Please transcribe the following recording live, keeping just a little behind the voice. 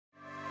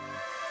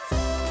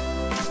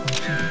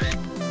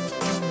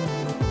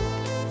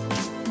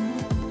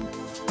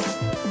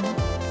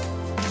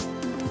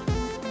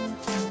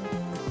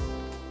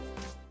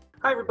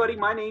Hi everybody,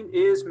 my name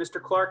is Mr.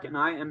 Clark and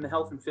I am the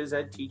health and phys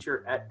ed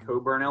teacher at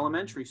Coburn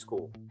Elementary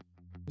School.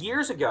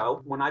 Years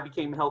ago, when I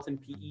became a health and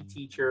PE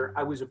teacher,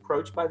 I was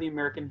approached by the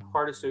American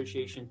Heart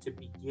Association to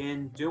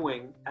begin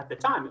doing, at the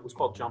time it was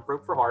called Jump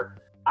Rope for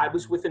Heart. I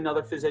was with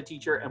another phys ed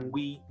teacher and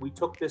we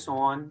took this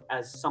on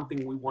as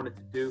something we wanted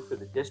to do for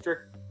the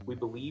district. We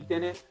believed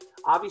in it.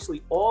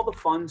 Obviously, all the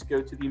funds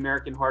go to the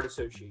American Heart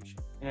Association,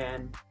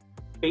 and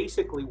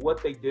basically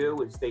what they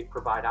do is they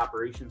provide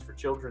operations for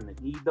children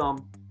that need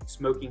them,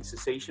 smoking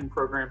cessation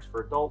programs for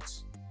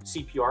adults,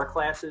 CPR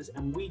classes,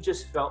 and we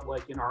just felt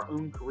like in our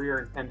own career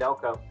in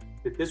Penn-Delco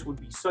that this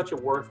would be such a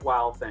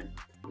worthwhile thing.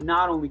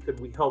 Not only could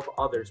we help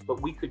others,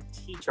 but we could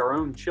teach our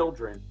own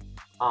children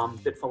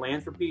that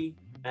philanthropy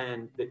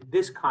and that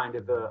this kind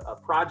of a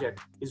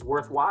project is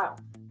worthwhile.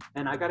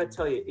 And I gotta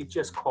tell you, it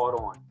just caught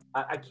on.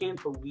 I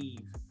can't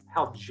believe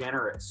how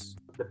generous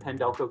the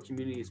Penn-Delco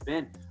community has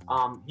been.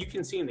 You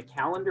can see in the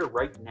calendar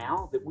right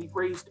now that we've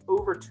raised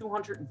over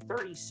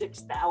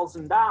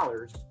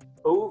 $236,000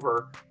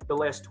 over the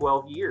last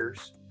 12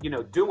 years,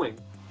 doing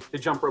the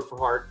Jump Rope for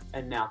Heart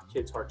and now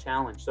Kids Heart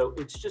Challenge. So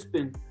it's just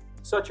been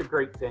such a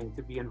great thing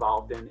to be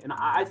involved in. And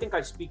I think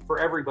I speak for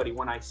everybody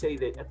when I say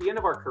that at the end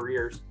of our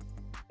careers,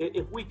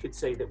 if we could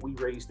say that we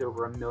raised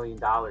over $1 million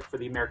for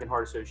the American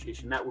Heart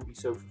Association, that would be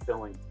so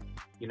fulfilling,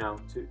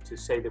 to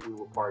say that we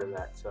were part of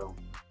that. So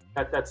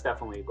that's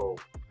definitely a goal.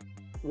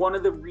 One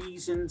of the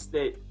reasons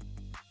that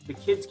the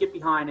kids get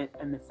behind it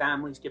and the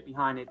families get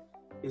behind it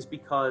is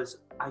because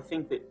I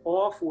think that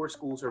all four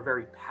schools are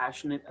very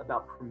passionate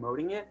about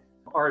promoting it.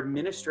 Our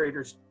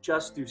administrators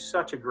just do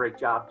such a great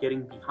job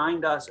getting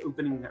behind us,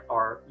 opening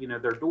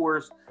their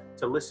doors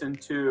to listen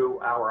to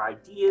our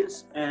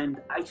ideas.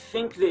 And I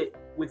think that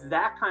with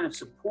that kind of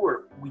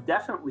support, we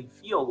definitely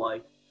feel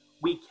like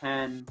we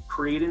can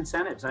create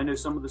incentives. I know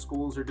some of the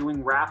schools are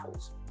doing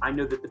raffles. I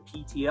know that the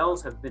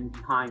PTLs have been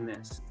behind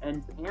this,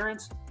 and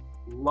parents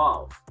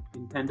love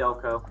in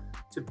Penn-Delco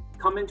to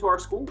come into our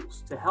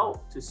schools to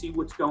help, to see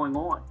what's going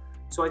on.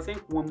 So I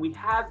think when we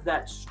have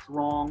that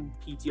strong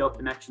PTL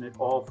connection at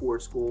all four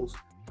schools,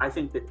 I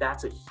think that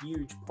that's a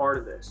huge part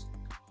of this.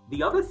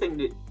 The other thing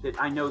that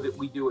I know that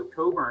we do at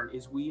Coburn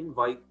is we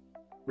invite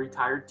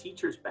retired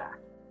teachers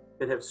back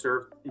that have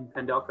served in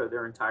Penn-Delco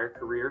their entire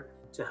career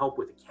to help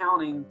with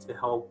accounting, to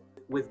help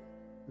with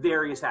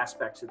various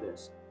aspects of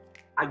this.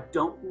 I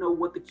don't know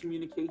what the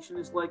communication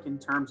is like in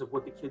terms of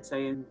what the kids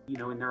say in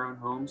their own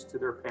homes to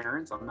their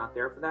parents. I'm not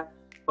there for that,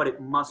 but it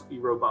must be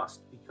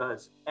robust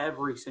because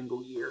every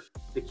single year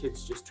the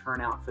kids just turn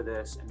out for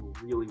this and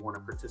really want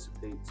to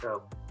participate.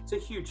 So it's a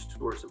huge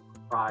source of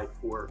pride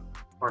for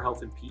our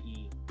health and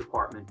PE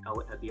department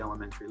at the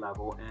elementary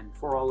level and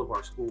for all of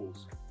our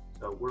schools.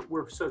 So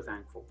we're so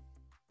thankful.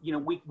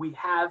 We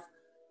have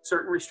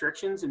certain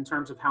restrictions in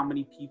terms of how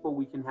many people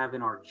we can have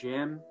in our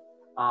gym.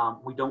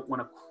 We don't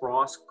want to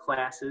cross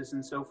classes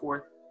and so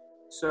forth.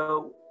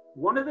 So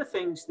one of the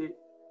things that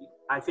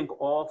I think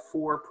all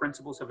four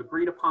principals have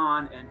agreed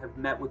upon and have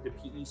met with the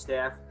PE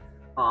staff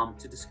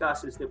to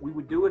discuss is that we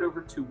would do it over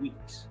 2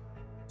 weeks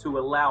to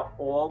allow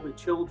all the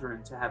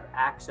children to have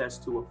access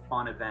to a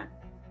fun event.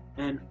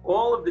 And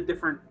all of the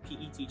different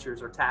PE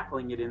teachers are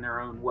tackling it in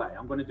their own way.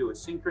 I'm going to do a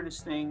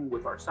synchronous thing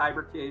with our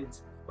cyber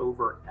kids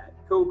over at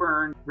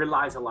Coburn,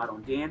 relies a lot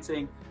on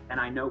dancing, and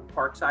I know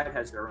Parkside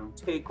has their own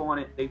take on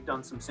it. They've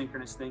done some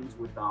synchronous things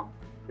with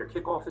their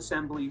kickoff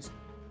assemblies.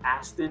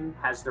 Aston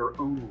has their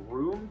own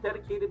room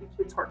dedicated to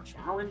Kids Heart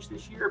Challenge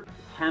this year.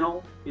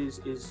 Pennell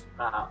is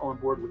on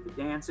board with the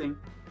dancing.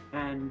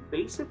 And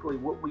basically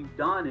what we've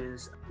done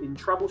is in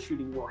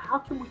troubleshooting, well, how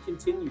can we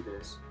continue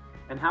this?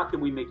 And how can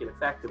we make it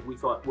effective? We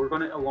thought we're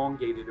going to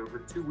elongate it over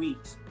 2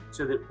 weeks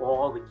so that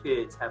all the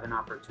kids have an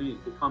opportunity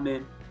to come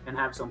in and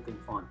have something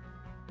fun.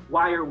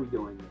 Why are we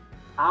doing it?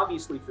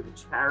 Obviously for the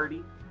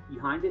charity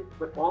behind it,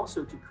 but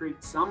also to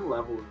create some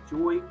level of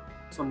joy,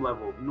 some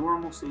level of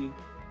normalcy,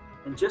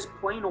 and just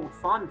plain old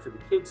fun for the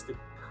kids to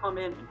come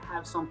in and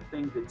have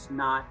something that's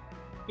not,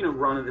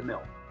 run of the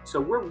mill. So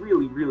we're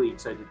really, really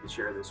excited to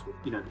share this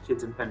with, the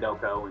kids in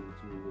Penn-Delco and the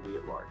community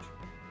at large.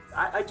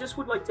 I just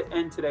would like to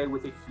end today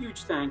with a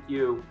huge thank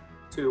you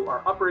to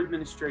our upper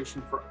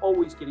administration for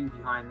always getting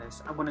behind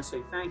this. I want to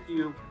say thank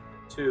you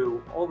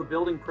to all the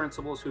building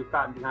principals who've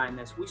gotten behind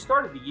this. We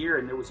started the year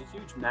and there was a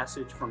huge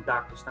message from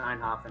Dr.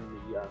 Steinhoff, and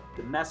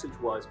the message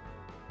was,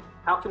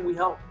 how can we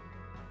help?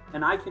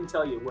 And I can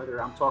tell you, whether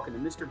I'm talking to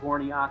Mr.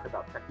 Gorniak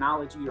about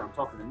technology, or I'm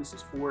talking to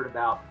Mrs. Ford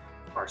about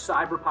our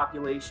cyber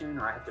population,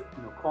 or I have to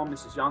call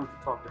Mrs. Young to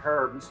talk to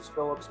her, Mrs.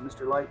 Phillips,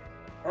 Mr. Light,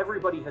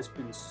 everybody has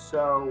been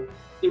so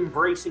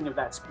embracing of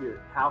that spirit.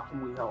 How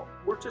can we help?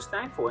 We're just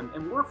thankful.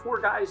 And we're four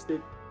guys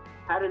that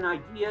had an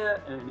idea,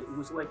 and it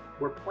was like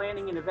we're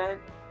planning an event,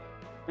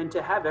 and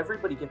to have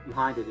everybody get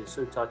behind it is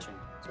so touching.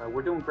 So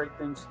we're doing great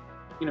things,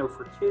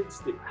 for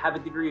kids that have a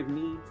degree of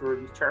need for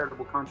these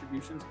charitable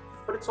contributions,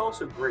 but it's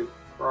also great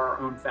for our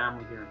own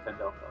family here in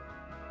Penn-Delco.